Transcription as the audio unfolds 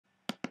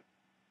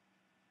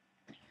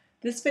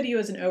This video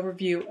is an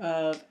overview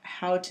of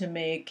how to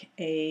make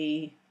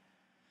a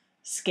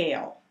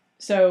scale.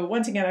 So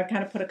once again, I've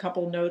kind of put a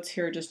couple notes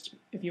here just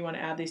if you want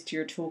to add these to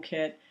your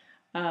toolkit.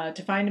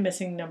 To find the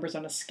missing numbers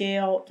on a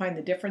scale, find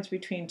the difference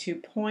between 2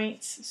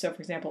 points. So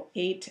for example,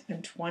 8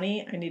 and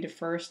 20, I need to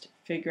first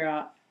figure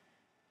out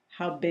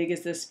how big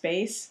is this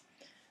space.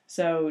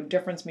 So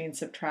difference means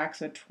subtract,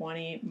 so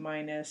 20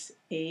 minus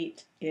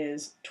 8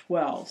 is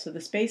 12. So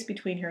the space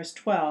between here is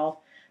 12.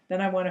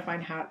 Then I want to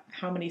find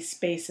how many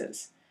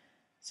spaces.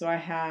 So I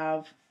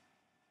have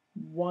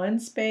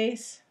 1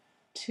 space,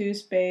 2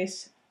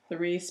 space,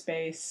 3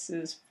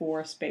 spaces,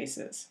 4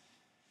 spaces.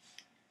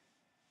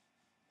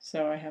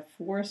 So I have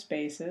 4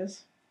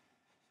 spaces.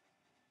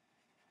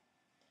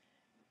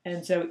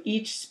 And so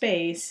each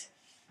space,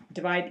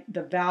 divide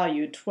the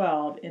value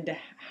 12 into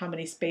how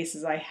many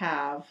spaces I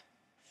have.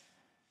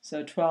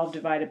 So 12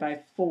 divided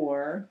by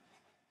 4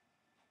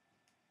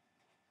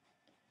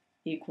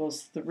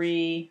 equals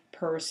 3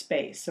 per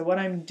space. So what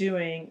I'm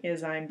doing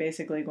is I'm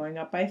basically going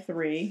up by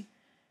 3.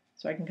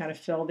 So I can kind of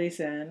fill these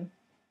in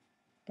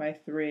by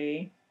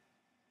 3.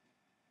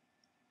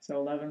 So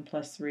 11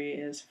 plus 3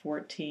 is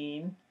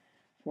 14.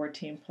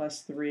 14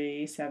 plus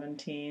 3,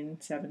 17.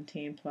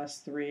 17 plus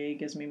 3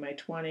 gives me my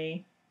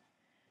 20.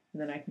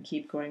 And then I can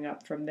keep going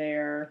up from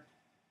there.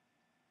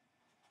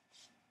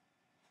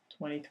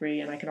 23,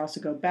 and I can also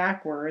go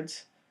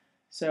backwards.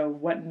 So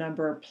what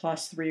number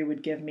plus 3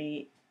 would give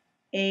me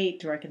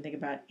 8, or I can think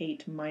about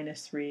 8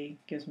 minus 3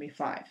 gives me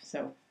 5. So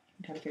you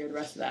can kind of figure the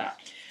rest of that out.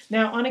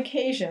 Now on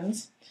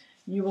occasions,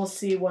 you will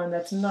see one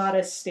that's not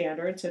as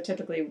standard. So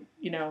typically,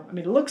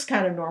 it looks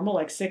kind of normal,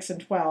 like 6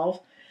 and 12,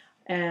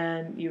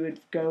 and you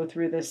would go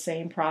through the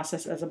same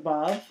process as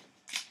above.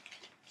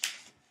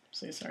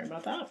 So sorry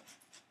about that.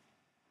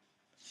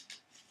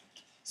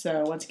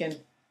 So once again,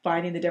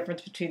 finding the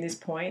difference between these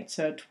points.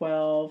 So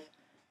 12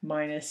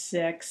 minus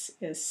 6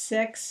 is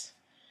 6.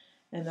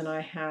 And then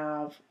I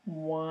have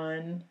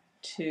 1,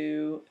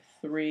 2,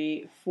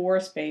 3, 4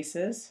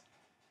 spaces.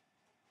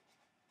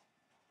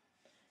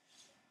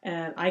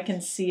 And I can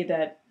see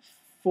that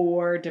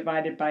 4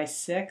 divided by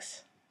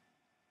 6,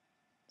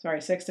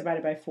 6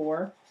 divided by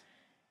 4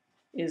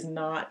 is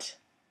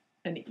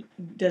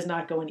does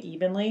not go in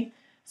evenly.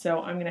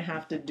 So I'm going to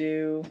have to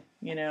do,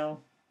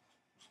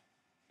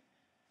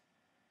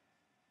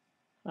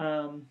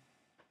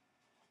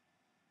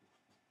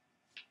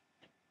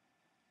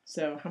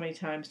 so how many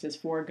times does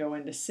 4 go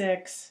into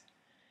 6?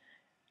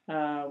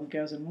 It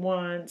goes in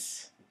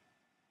once.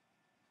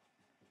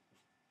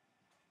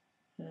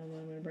 And I'm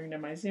going to bring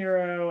down my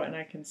 0, and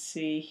I can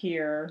see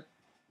here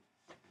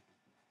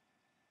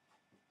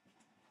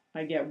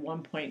I get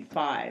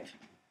 1.5.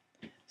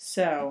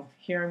 So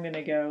here I'm going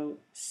to go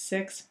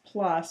 6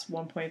 plus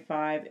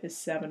 1.5 is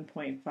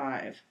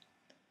 7.5.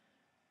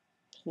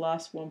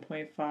 Plus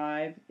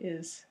 1.5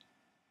 is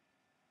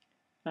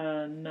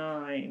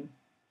 9.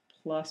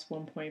 Plus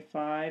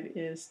 1.5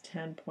 is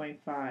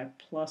 10.5.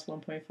 Plus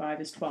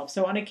 1.5 is 12.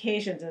 So on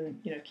occasions,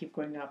 and keep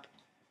going up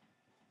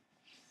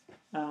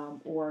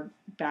or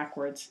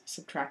backwards,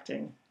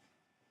 subtracting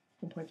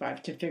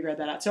 1.5 to figure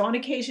that out. So on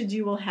occasions,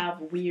 you will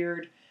have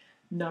weird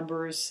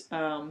numbers,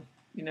 so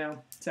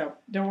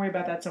don't worry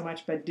about that so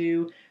much, but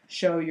do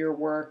show your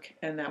work,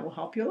 and that will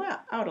help you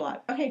out a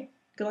lot. Okay,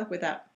 good luck with that.